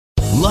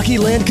Lucky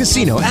Land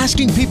Casino,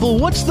 asking people,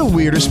 what's the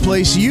weirdest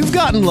place you've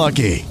gotten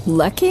lucky?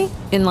 Lucky?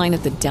 In line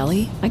at the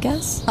deli, I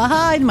guess?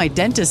 Aha, in my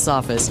dentist's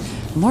office.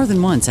 More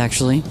than once,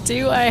 actually.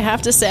 Do I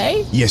have to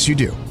say? Yes, you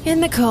do. In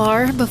the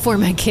car before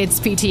my kids'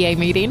 PTA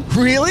meeting.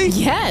 Really?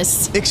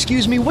 Yes.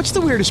 Excuse me, what's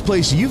the weirdest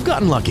place you've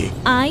gotten lucky?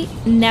 I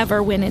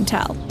never win and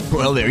tell.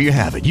 Well, there you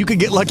have it. You can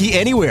get lucky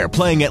anywhere,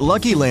 playing at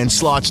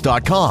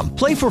LuckyLandSlots.com.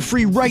 Play for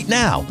free right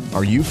now.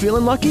 Are you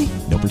feeling lucky?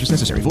 No purchase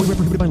necessary. Void where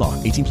prohibited by law.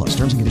 18 plus.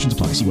 Terms and conditions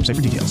apply. See website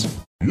for details.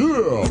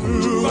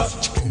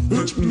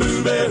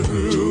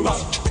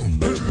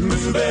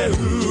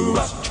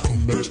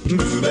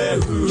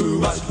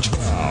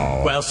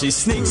 Well, she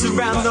sneaks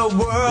around the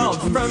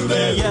world from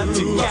India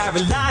to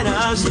Carolina.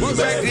 Welcome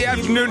back to the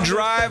afternoon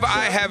drive.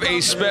 I have a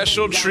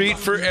special treat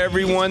for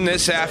everyone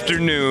this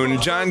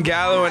afternoon. John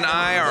Gallo and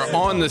I are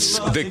on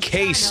the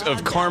case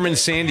of Carmen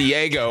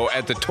Sandiego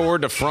at the Tour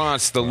de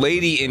France, the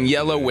lady in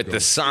yellow with the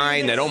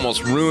sign that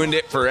almost ruined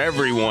it for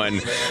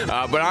everyone.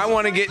 But I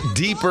want to get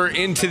deeper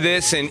into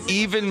this and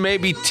even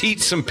maybe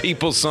teach some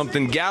people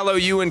something, Gallo,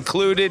 you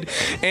included.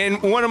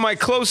 And one of my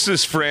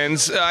closest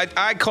friends,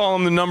 I call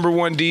him the number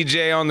one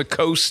DJ on the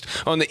coast,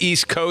 on the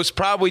East Coast,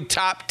 probably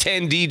top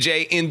 10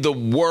 DJ in the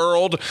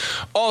world.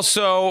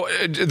 Also,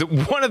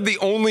 one of the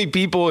only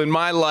people in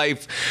my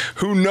life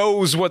who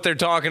knows what they're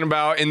talking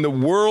about in the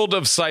world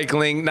of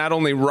cycling, not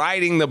only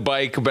riding the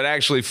bike, but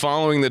actually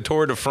following the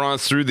Tour de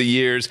France through the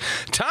years.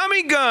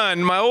 Tommy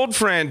Gunn, my old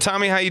friend.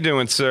 Tommy, how you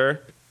doing,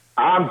 sir?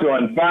 I'm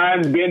doing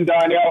fine. Ben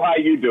Darnell, how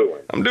you doing?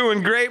 I'm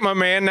doing great, my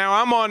man.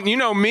 Now, I'm on, you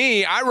know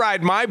me, I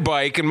ride my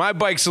bike, and my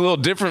bike's a little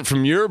different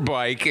from your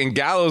bike, and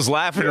Gallo's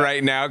laughing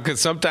right now because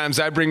sometimes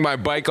I bring my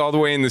bike all the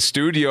way in the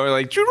studio.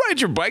 Like, did you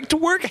ride your bike to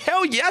work?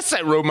 Hell yes,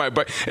 I rode my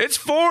bike. It's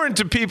foreign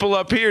to people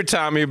up here,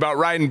 Tommy, about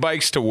riding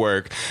bikes to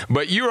work,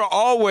 but you're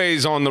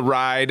always on the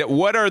ride.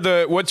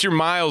 What's your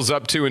miles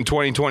up to in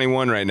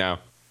 2021 right now?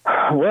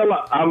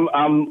 Well,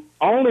 I'm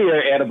only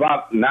at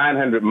about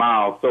 900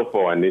 miles so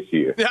far in this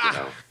year.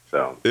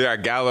 So. Yeah,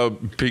 Gallo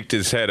peaked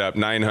his head up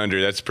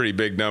 900. That's a pretty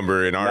big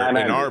number in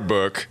our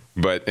book,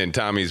 but in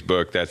Tommy's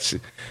book, that's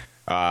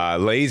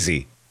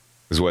lazy,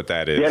 is what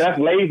that is. Yeah, that's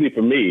lazy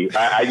for me.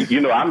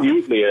 I'm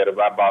usually at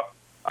about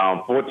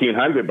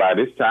 1,400 by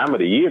this time of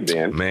the year,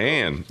 Ben.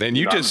 Man, and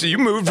you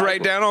moved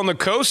right down on the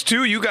coast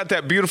too. You got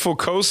that beautiful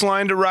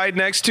coastline to ride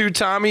next to,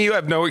 Tommy. You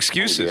have no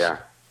excuses. Yeah,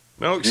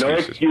 no excuses. No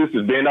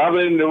excuses, Ben,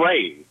 other than the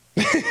rain.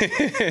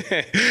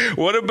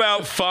 What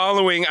about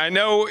following? I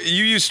know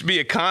you used to be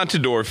a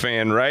Contador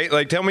fan, right?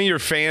 Like, tell me your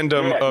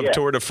fandom of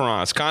Tour de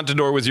France.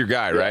 Contador was your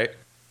guy, right?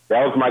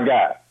 That was my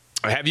guy.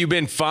 Have you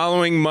been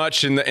following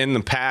much in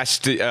the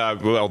past?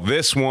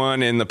 This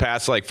one in the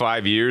past like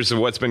 5 years of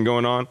what's been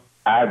going on.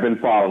 I've been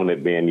following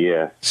it, Ben,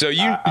 yeah. So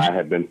I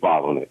have been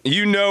following it.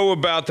 You know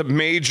about the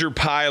major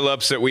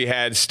pileups that we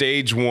had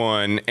stage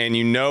one, and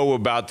you know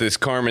about this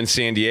Carmen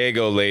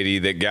Sandiego lady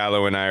that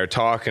Gallo and I are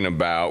talking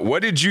about.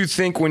 What did you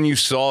think when you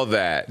saw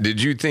that?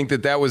 Did you think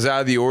that was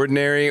out of the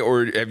ordinary,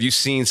 or have you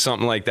seen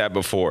something like that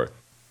before?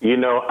 You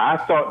know, I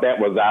thought that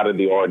was out of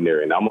the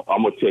ordinary, and I'm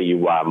going to tell you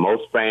why.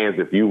 Most fans,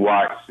 if you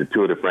watch the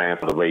Tour de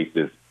France, the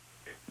races,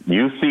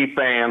 you see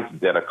fans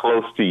that are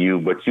close to you,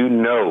 but you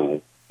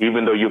know,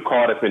 even though you're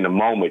caught up in the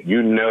moment,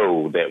 you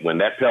know that when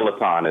that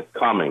peloton is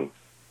coming,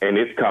 and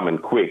it's coming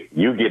quick,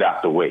 you get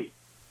out the way.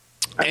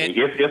 I mean,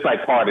 it's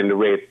like parting the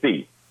Red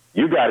Sea.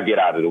 You got to get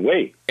out of the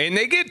way. And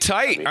they get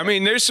tight. I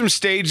mean, there's some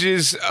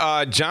stages.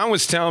 John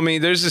was telling me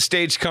there's a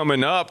stage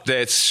coming up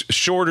that's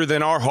shorter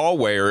than our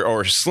hallway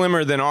or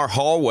slimmer than our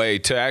hallway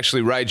to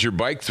actually ride your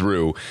bike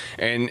through.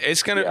 And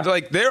it's going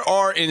to, there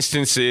are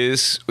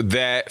instances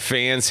that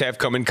fans have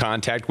come in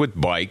contact with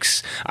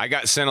bikes. I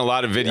got sent a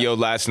lot of video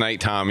last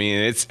night, Tommy,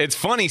 and it's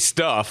funny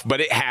stuff,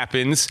 but it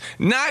happens.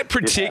 Not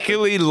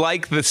particularly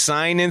like the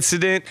sign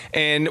incident.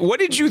 And what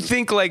did you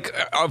think, like,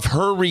 of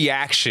her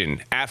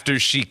reaction after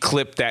she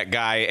clipped that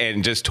guy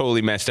and just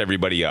totally messed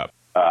everybody up?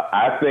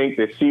 I think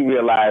that she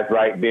realized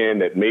right then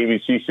that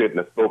maybe she shouldn't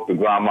have spoke to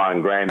grandma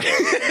and granddad.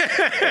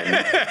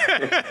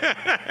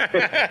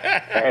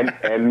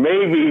 and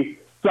maybe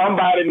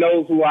somebody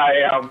knows who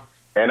I am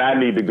and I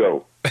need to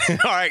go. All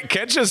right,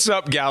 catch us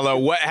up, Gallo.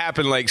 What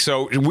happened? Like,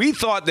 so we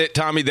thought that,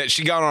 Tommy, that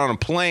she got on a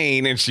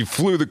plane and she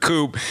flew the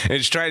coop and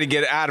she's trying to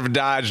get out of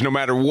Dodge no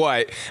matter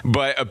what.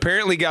 But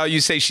apparently, Gallo,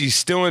 you say she's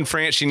still in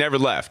France. She never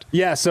left.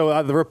 Yeah,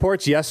 so the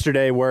reports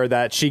yesterday were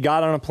that she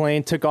got on a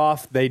plane, took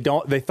off. They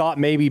thought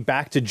maybe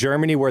back to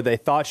Germany where they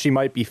thought she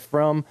might be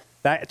from.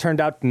 That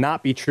turned out to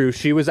not be true.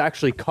 She was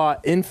actually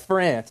caught in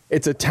France.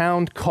 It's a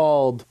town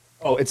called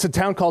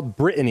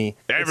Brittany.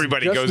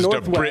 Everybody goes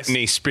to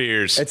Brittany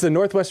Spears. It's the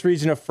northwest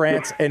region of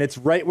France, and it's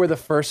right where the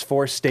first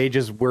four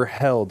stages were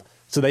held.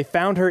 So they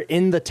found her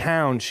in the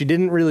town. She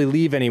didn't really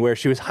leave anywhere.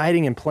 She was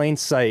hiding in plain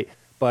sight.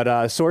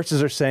 But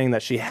sources are saying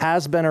that she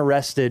has been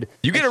arrested.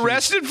 You get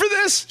arrested for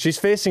this? She's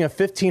facing a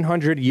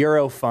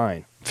 €1,500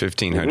 fine.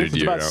 1,500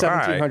 It's about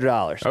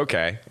 $1,700.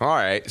 Okay. All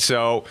right.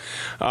 So,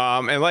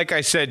 and like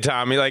I said,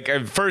 Tommy, like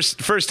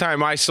first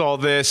time I saw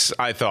this,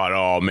 I thought,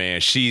 oh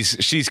man,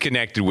 she's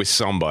connected with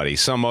somebody.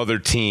 Some other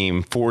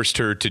team forced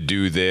her to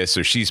do this,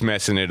 or she's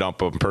messing it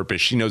up on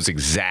purpose. She knows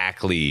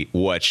exactly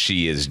what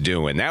she is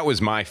doing. That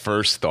was my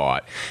first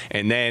thought.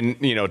 And then,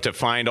 to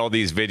find all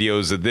these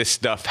videos of this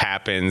stuff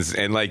happens,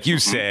 and like you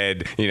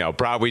said,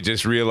 probably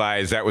just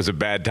realized that was a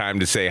bad time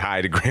to say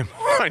hi to Grandma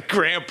and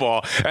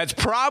Grandpa. That's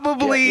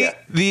probably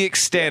the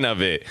extent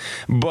of it.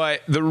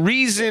 But the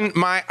reason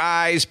my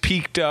eyes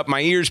peaked up,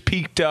 my ears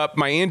peaked up,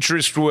 my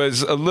interest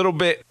was a little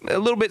bit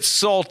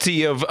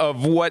salty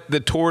of what the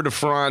Tour de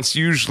France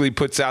usually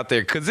puts out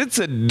there, because it's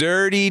a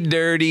dirty,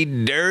 dirty,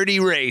 dirty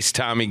race,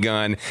 Tommy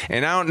Gunn,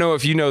 and I don't know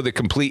if you know the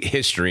complete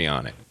history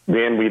on it.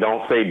 Ben, we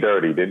don't say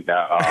dirty. We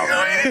don't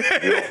say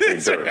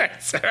dirty.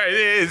 Sorry, it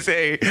is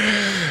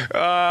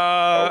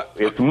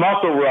it's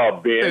muscle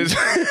rub, Ben.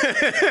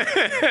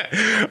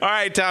 All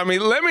right, Tommy,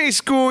 let me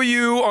school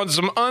you on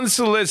some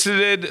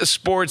unsolicited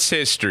sports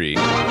history.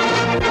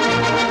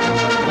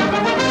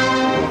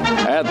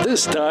 At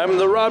this time,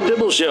 the Rob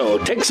Dibble Show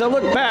takes a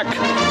look back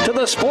to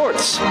the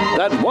sports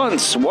that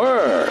once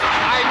were.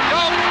 I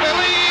don't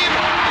believe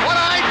what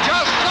I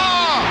just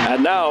saw!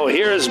 And now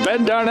here's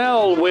Ben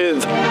Darnell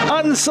with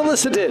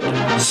Unsolicited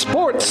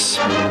Sports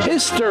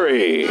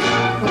History.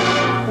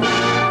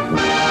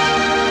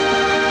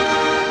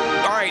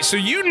 So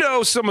you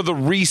know some of the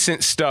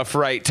recent stuff,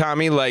 right,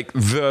 Tommy? Like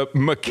the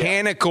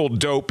mechanical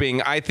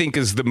doping, I think,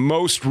 is the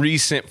most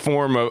recent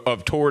form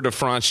of Tour de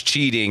France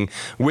cheating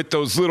with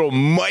those little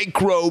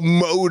micro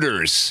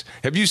motors.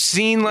 Have you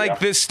seen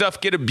this stuff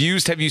get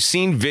abused? Have you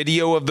seen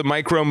video of the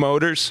micro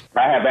motors?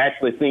 I have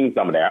actually seen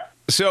some of that.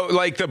 So,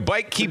 like, the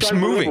bike keeps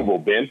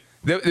moving. Ben.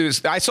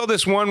 I saw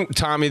this one,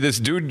 Tommy. This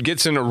dude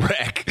gets in a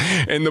wreck,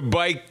 and the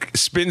bike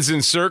spins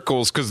in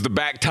circles because the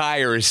back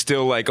tire is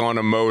still, like, on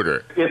a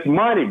motor. It's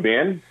money,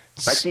 Ben.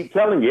 I keep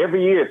telling you,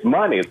 every year it's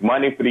money. It's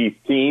money for these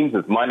teams.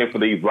 It's money for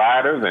these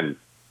riders. And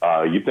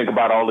you think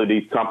about all of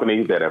these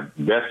companies that have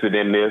invested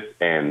in this,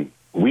 and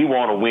we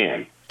want to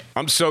win.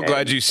 I'm so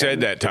glad you said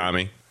that,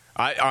 Tommy.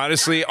 I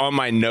honestly, on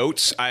my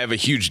notes, I have a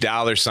huge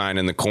 $sign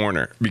in the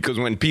corner, because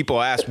when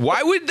people ask,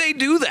 why would they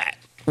do that?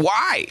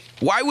 Why?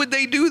 Why would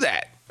they do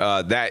that?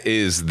 That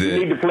is the... You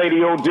need to play the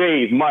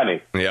OJs,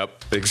 money. Yep.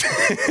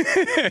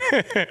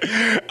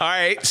 All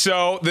right,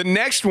 so the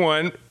next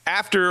one,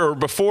 after or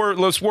before,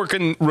 let's work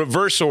in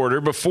reverse order.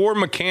 Before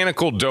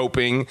mechanical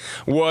doping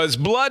was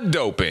blood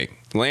doping.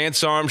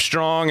 Lance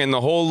Armstrong and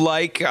the whole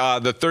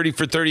the 30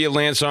 for 30 of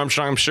Lance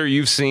Armstrong. I'm sure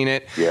you've seen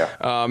it. Yeah.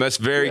 That's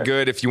very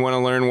good if you want to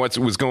learn what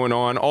was going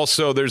on.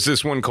 Also, there's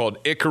this one called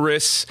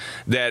Icarus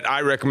that I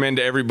recommend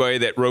to everybody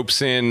that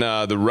ropes in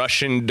the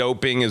Russian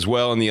doping as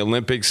well in the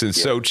Olympics in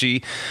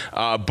Sochi.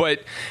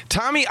 But,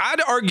 Tommy,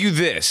 I'd argue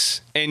this,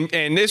 and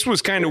this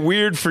was kind of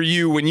weird for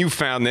you when you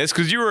found this,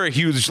 because you were a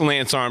huge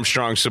Lance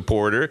Armstrong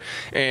supporter,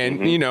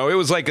 and, it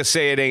was like a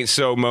say it ain't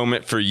so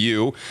moment for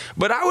you.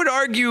 But I would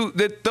argue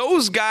that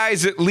those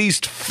guys, at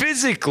least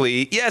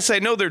physically, yes, I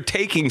know they're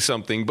taking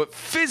something, but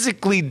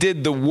physically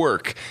did the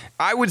work.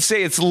 I would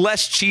say it's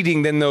less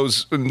cheating than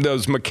those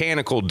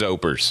mechanical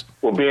dopers.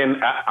 Well,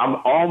 Ben, I'm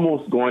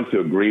almost going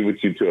to agree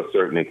with you to a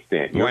certain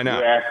extent. Why not?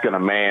 You're asking a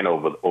man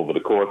over the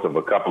course of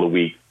a couple of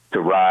weeks to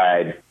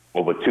ride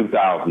over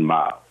 2,000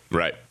 miles.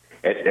 Right.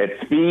 At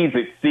speeds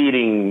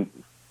exceeding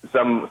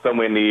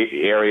somewhere in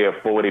the area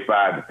of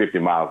 45 to 50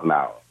 miles an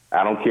hour.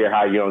 I don't care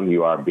how young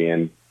you are,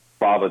 Ben.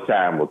 Father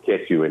Time will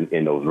catch you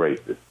in those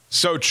races.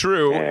 So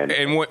true.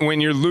 And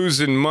when you're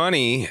losing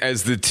money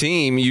as the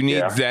team, you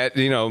need that,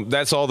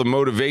 that's all the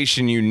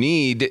motivation you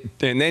need.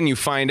 And then you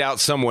find out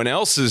someone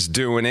else is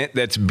doing it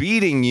that's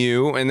beating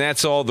you, and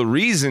that's all the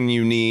reason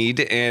you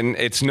need. And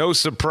it's no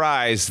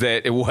surprise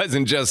that it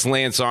wasn't just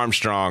Lance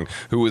Armstrong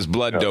who was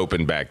blood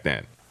doping back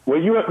then. Well,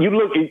 you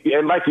look,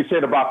 and like you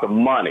said about the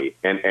money,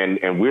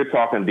 and we're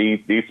talking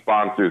these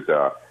sponsors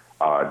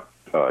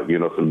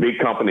some big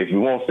companies. We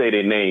won't say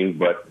their names,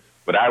 but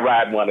I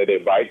ride one of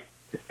their bikes.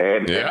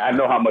 And I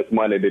know how much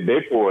money that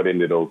they poured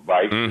into those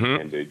bikes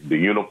and the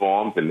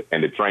uniforms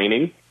and the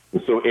training.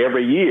 So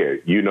every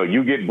year,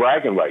 you get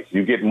bragging rights.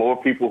 You get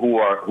more people who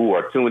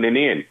are tuning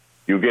in.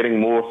 You're getting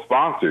more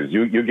sponsors.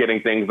 You're getting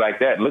things like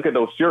that. Look at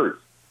those shirts.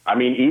 I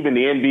mean, even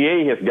the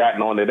NBA has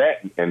gotten onto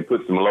that and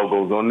put some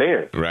logos on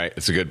there. Right.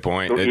 It's a good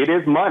point. So it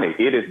is money.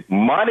 It is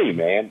money,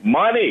 man.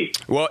 Money.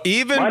 Well,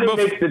 money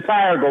makes the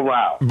tire go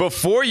round.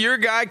 Before your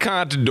guy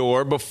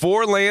Contador,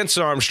 before Lance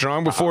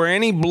Armstrong, before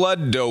any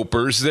blood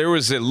dopers, there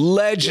was a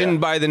legend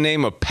by the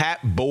name of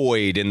Pat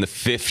Boyd in the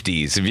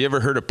 50s. Have you ever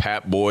heard of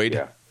Pat Boyd?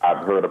 Yeah.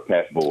 I've heard of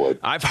Pat Boyd.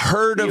 I've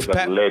heard He's of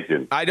Pat. a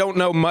legend. I don't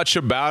know much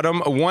about him.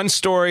 One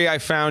story I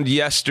found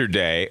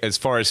yesterday, as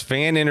far as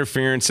fan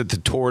interference at the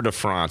Tour de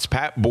France,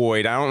 Pat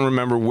Boyd, I don't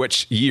remember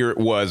which year it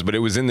was, but it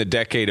was in the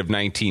decade of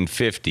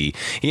 1950.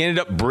 He ended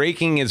up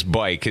breaking his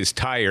bike, his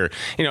tire.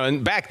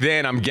 And back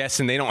then, I'm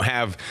guessing they don't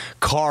have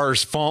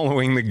cars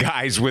following the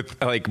guys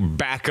with like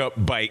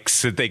backup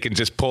bikes that they can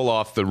just pull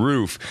off the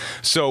roof.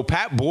 So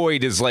Pat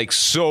Boyd is like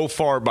so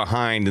far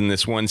behind in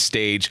this one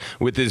stage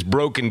with his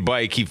broken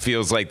bike. He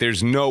feels like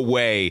there's no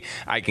way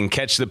I can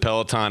catch the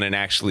peloton and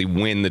actually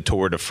win the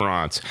Tour de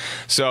France.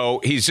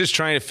 So he's just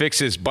trying to fix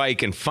his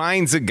bike and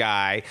finds a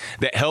guy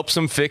that helps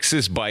him fix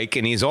his bike.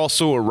 And he's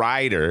also a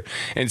rider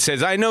and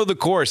says, I know the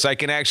course. I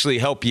can actually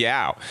help you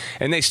out.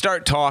 And they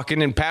start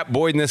talking, and Pat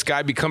Boyd and this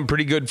guy become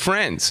pretty good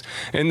friends.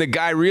 And the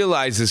guy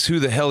realizes who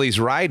the hell he's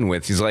riding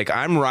with. He's like,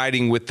 I'm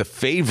riding with the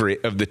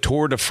favorite of the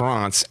Tour de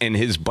France, and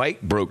his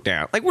bike broke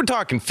down. Like, we're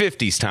talking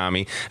 50s,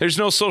 Tommy. There's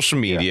no social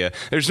media.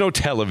 There's no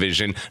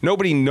television.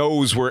 Nobody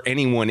knows where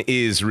anyone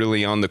is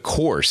really on the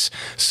course.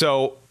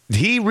 So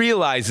he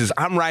realizes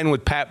I'm riding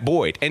with Pat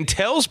Boyd and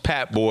tells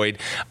Pat Boyd,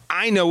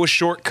 I know a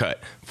shortcut.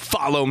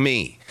 Follow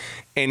me.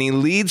 And he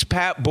leads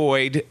Pat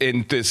Boyd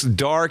in this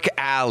dark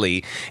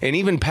alley. And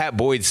even Pat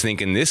Boyd's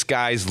thinking, this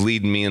guy's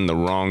leading me in the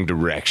wrong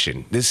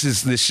direction. This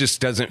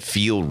just doesn't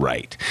feel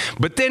right.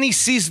 But then he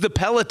sees the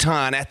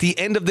peloton at the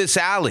end of this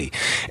alley.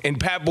 And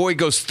Pat Boyd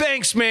goes,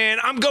 thanks, man.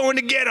 I'm going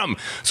to get him.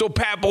 So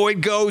Pat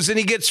Boyd goes and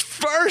he gets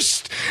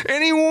first.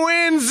 And he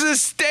wins the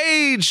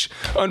stage.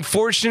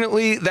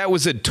 Unfortunately, that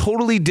was a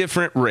totally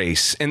different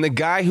race. And the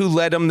guy who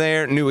led him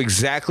there knew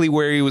exactly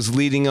where he was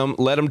leading him,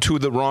 led him to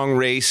the wrong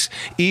race.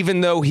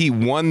 Even though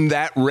he won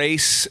that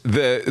race,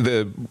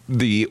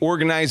 the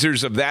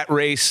organizers of that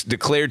race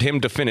declared him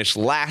to finish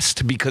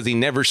last because he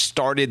never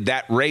started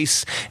that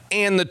race,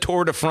 and the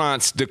Tour de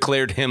France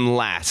declared him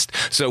last.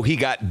 So he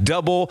got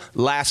double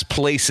last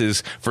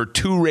places for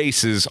 2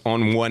 races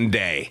on one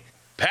day.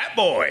 Pat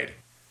Boyd.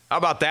 How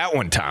about that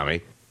one,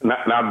 Tommy?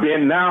 Now,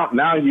 Ben,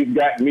 now you've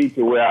got me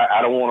to where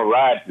I don't want to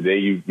ride today.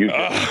 You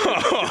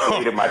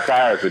completed my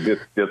tires with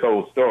this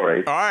whole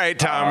story. All right,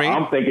 Tommy.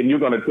 I'm thinking you're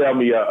going to tell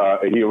me a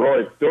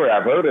heroic story.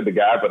 I've heard of the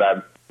guy, but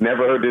I've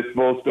never heard this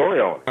full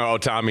story on it. Oh,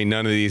 Tommy,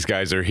 none of these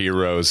guys are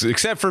heroes,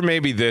 except for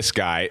maybe this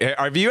guy.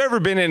 Have you ever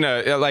been in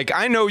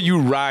I know you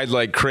ride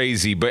like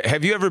crazy, but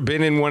have you ever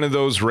been in one of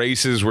those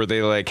races where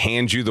they like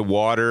hand you the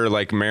water,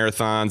 like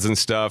marathons and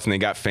stuff, and they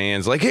got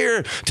fans like,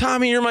 here,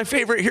 Tommy, you're my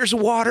favorite. Here's the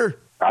water.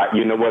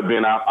 You know what,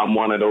 Ben? I'm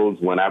one of those.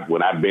 When I've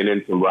been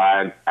in some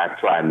rides, I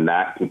try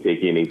not to take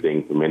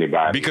anything from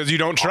anybody because you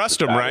don't trust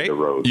them, right?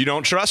 You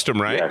don't trust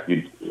them, right?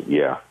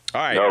 Yeah.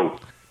 All right. No.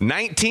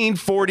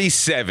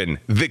 1947,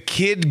 the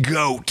Kid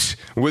Goat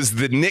was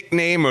the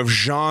nickname of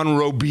Jean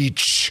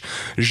Robiche.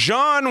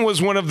 Jean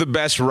was one of the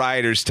best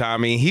riders,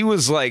 Tommy. He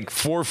was like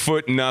 4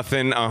 foot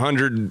nothing,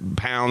 100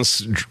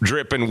 pounds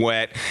dripping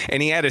wet,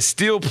 and he had a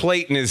steel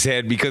plate in his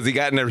head because he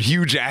got in a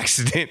huge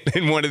accident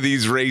in one of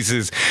these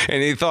races,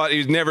 and he thought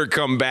he'd never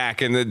come back,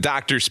 and the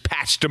doctors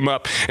patched him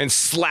up and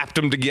slapped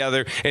him together,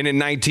 and in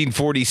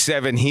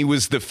 1947, he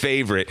was the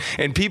favorite.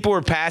 And people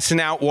are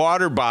passing out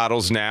water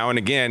bottles now, and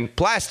again,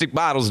 plastic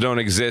bottles don't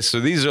exist, so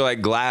these are like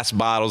glass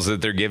bottles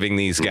that they're giving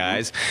these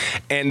guys.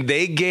 And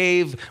they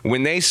gave,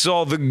 when they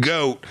saw the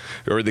goat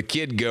or the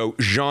Kid Goat,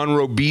 Jean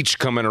Robiche,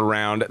 coming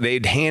around,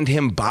 they'd hand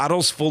him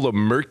bottles full of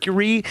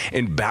mercury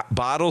and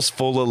bottles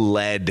full of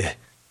lead.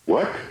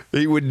 What?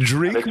 He would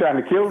drink. Are they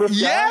trying to kill this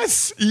guy?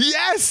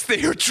 Yes,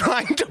 they were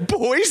trying to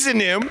poison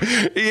him.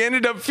 He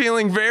ended up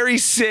feeling very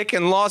sick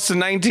and lost in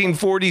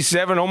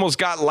 1947, almost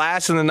got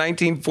last in the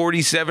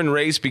 1947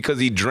 race because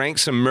he drank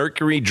some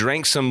mercury,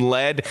 drank some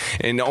lead,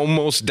 and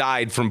almost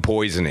died from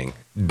poisoning.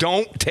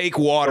 Don't take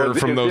water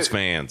from those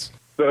fans.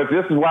 So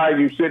this is why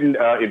you shouldn't,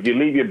 if you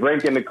leave your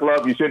drink in the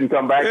club, you shouldn't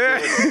come back to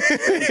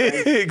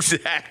it.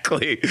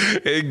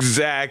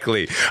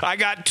 Exactly. I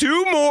got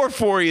 2 more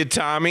for you,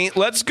 Tommy.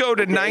 Let's go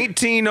to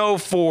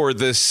 1904,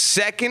 the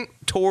second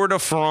Tour de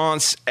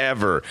France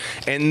ever.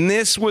 And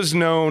this was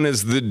known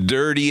as the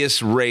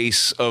dirtiest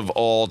race of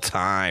all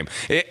time.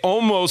 It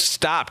almost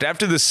stopped.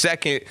 After the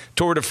second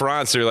Tour de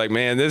France, they're like,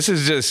 man, this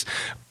is just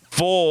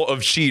full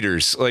of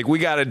cheaters. Like, we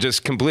got to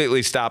just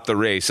completely stop the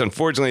race.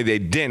 Unfortunately, they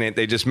didn't.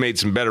 They just made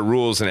some better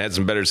rules and had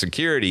some better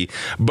security.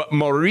 But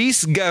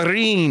Maurice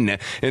Garin,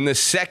 in the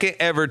second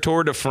ever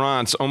Tour de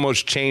France,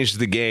 almost changed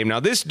the game. Now,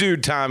 this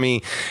dude,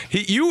 Tommy,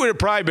 you would have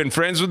probably been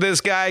friends with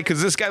this guy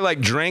because this guy,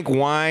 like, drank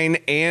wine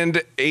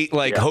and ate,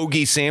 like,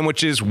 hoagie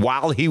sandwiches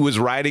while he was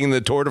riding in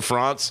the Tour de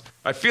France.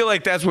 I feel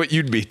like that's what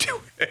you'd be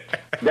doing.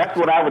 That's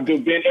what I would do,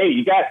 Ben. Hey,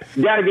 you got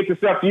to get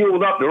yourself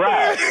fueled up to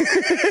ride.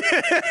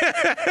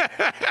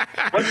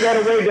 What's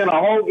better way than a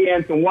hoagie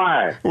and some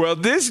wine? Well,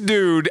 this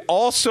dude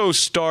also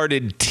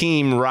started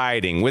team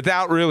riding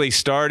without really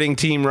starting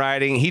team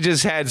riding. He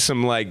just had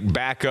some like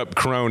backup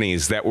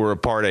cronies that were a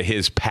part of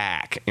his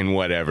pack and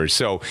whatever.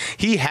 So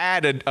he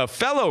had a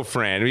fellow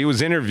friend. He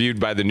was interviewed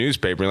by the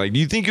newspaper. Like, do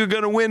you think you're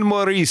going to win,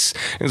 Maurice?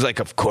 And he's like,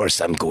 of course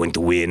I'm going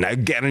to win. I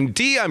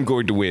guarantee I'm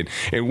going to win.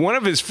 And one one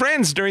of his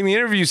friends during the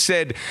interview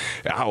said,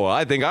 "Oh, well,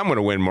 I think I'm going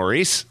to win,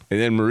 Maurice." And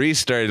then Maurice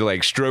started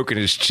like stroking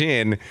his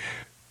chin.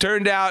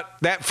 Turned out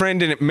that friend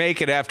didn't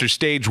make it after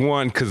stage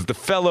 1 because the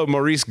fellow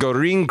Maurice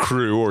Garin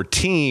crew or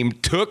team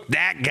took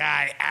that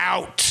guy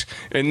out.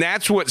 And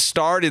that's what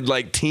started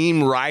like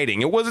team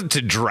riding. It wasn't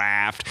to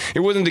draft. It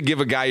wasn't to give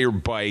a guy your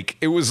bike.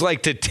 It was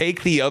like to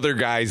take the other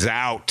guys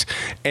out.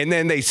 And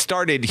then they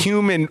started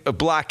human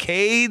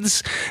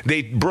blockades.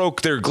 They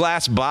broke their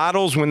glass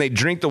bottles. When they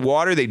drink the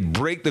water, they'd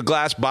break the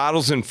glass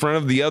bottles in front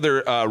of the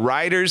other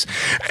riders.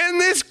 And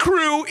this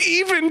crew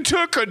even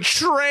took a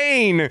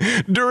train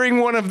during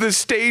one of the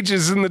stages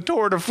in the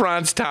Tour de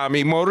France,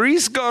 Tommy.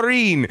 Maurice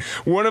Garin,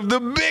 one of the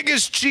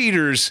biggest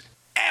cheaters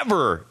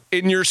ever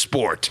in your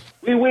sport.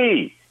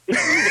 Oui.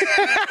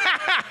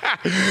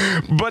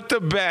 But the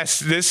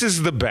best, this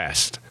is the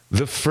best.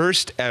 The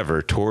first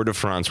ever Tour de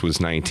France was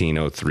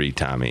 1903,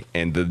 Tommy.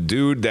 And the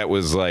dude that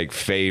was like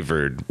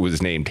favored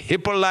was named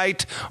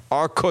Hippolyte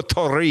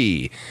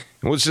Aucouturier.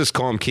 Let's just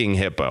call him King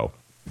Hippo.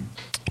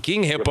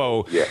 King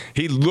Hippo, yeah.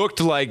 He looked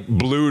like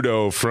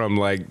Bluto from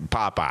like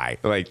Popeye.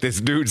 Like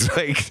this dude's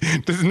like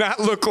does not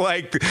look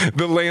like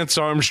the Lance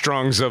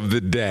Armstrongs of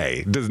the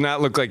day. Does not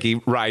look like he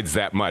rides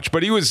that much.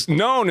 But he was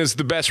known as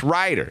the best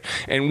rider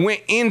and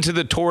went into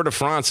the Tour de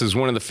France as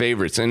one of the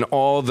favorites. And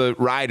all the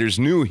riders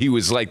knew he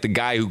was like the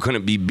guy who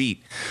couldn't be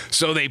beat.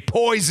 So they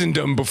poisoned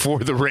him before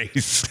the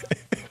race.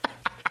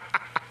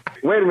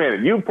 Wait a minute.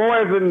 You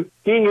poisoned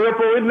King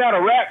Hippo? Isn't that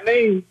a rap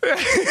name?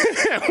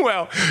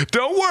 Well,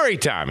 don't worry,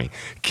 Tommy.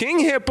 King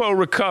Hippo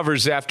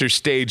recovers after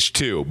stage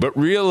 2, but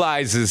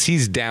realizes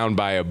he's down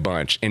by a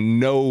bunch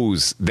and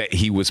knows that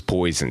he was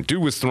poisoned.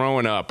 Dude was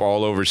throwing up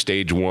all over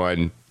stage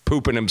 1.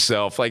 Pooping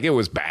himself, like it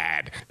was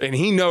bad. And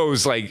he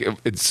knows like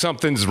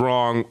something's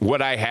wrong. What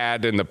I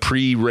had in the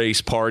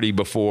pre-race party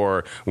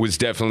before was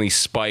definitely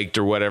spiked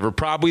or whatever.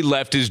 Probably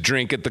left his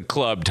drink at the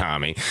club,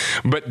 Tommy.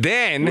 But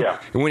then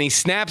when he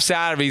snaps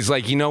out of it, he's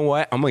like, you know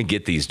what? I'm going to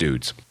get these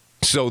dudes.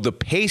 So the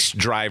pace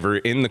driver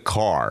in the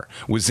car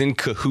was in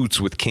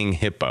cahoots with King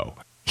Hippo.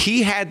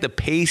 He had the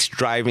pace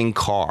driving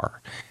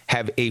car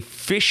have a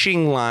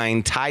fishing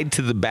line tied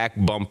to the back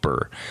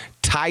bumper,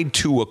 tied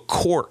to a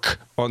cork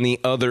on the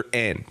other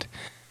end.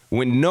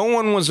 When no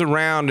one was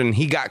around and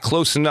he got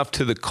close enough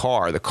to the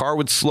car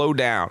would slow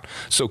down.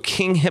 So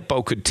King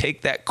Hippo could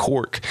take that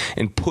cork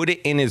and put it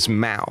in his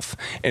mouth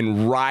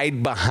and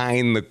ride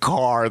behind the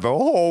car the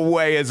whole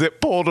way as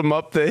it pulled him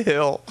up the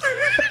hill.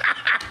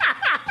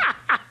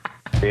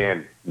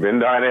 Ben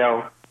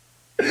Darnell.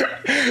 You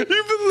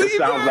believe it?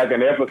 Sounds like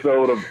an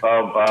episode of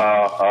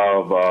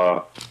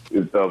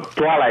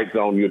Twilight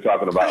Zone you're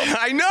talking about.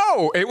 I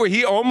know.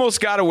 He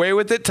almost got away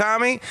with it,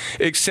 Tommy,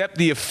 except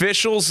the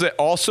officials that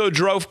also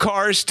drove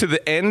cars to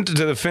the end,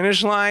 to the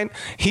finish line,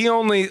 he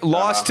only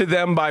lost to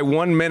them by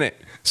 1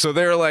 minute. So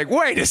they were like,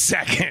 wait a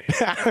second.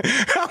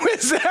 How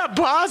is that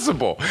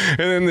possible? And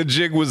then the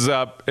jig was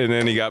up, and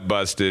then he got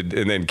busted.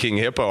 And then King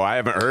Hippo, I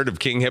haven't heard of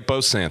King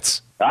Hippo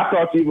since. I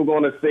thought you were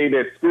going to say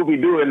that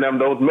Scooby-Doo and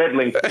those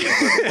meddling things were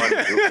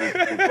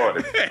the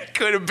ones who It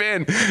could have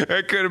been.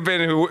 It could have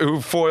been who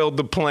foiled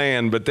the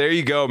plan. But there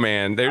you go,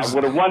 man. I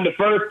would have won the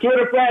first Tour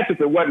de France if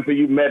it wasn't for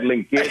you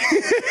meddling kids.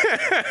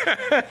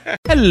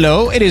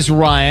 Hello, it is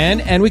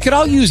Ryan, and we could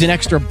all use an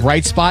extra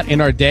bright spot in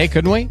our day,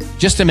 couldn't we?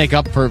 Just to make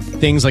up for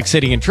things like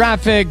sitting in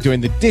traffic, doing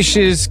the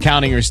dishes,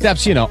 counting your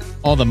steps,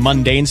 all the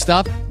mundane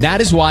stuff.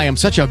 That is why I'm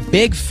such a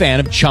big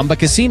fan of Chumba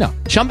Casino.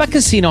 Chumba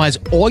Casino has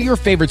all your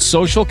favorite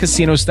social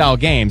casino-style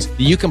games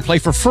that you can play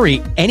for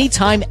free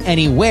anytime,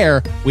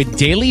 anywhere with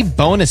daily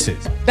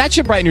bonuses. That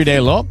should brighten your day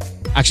a little.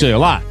 Actually, a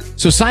lot.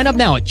 So sign up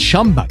now at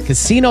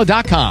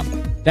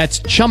ChumbaCasino.com.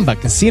 That's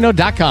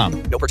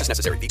ChumbaCasino.com. No purchase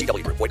necessary.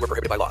 VGW Group. Void where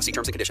prohibited by law. See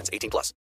terms and conditions. 18+.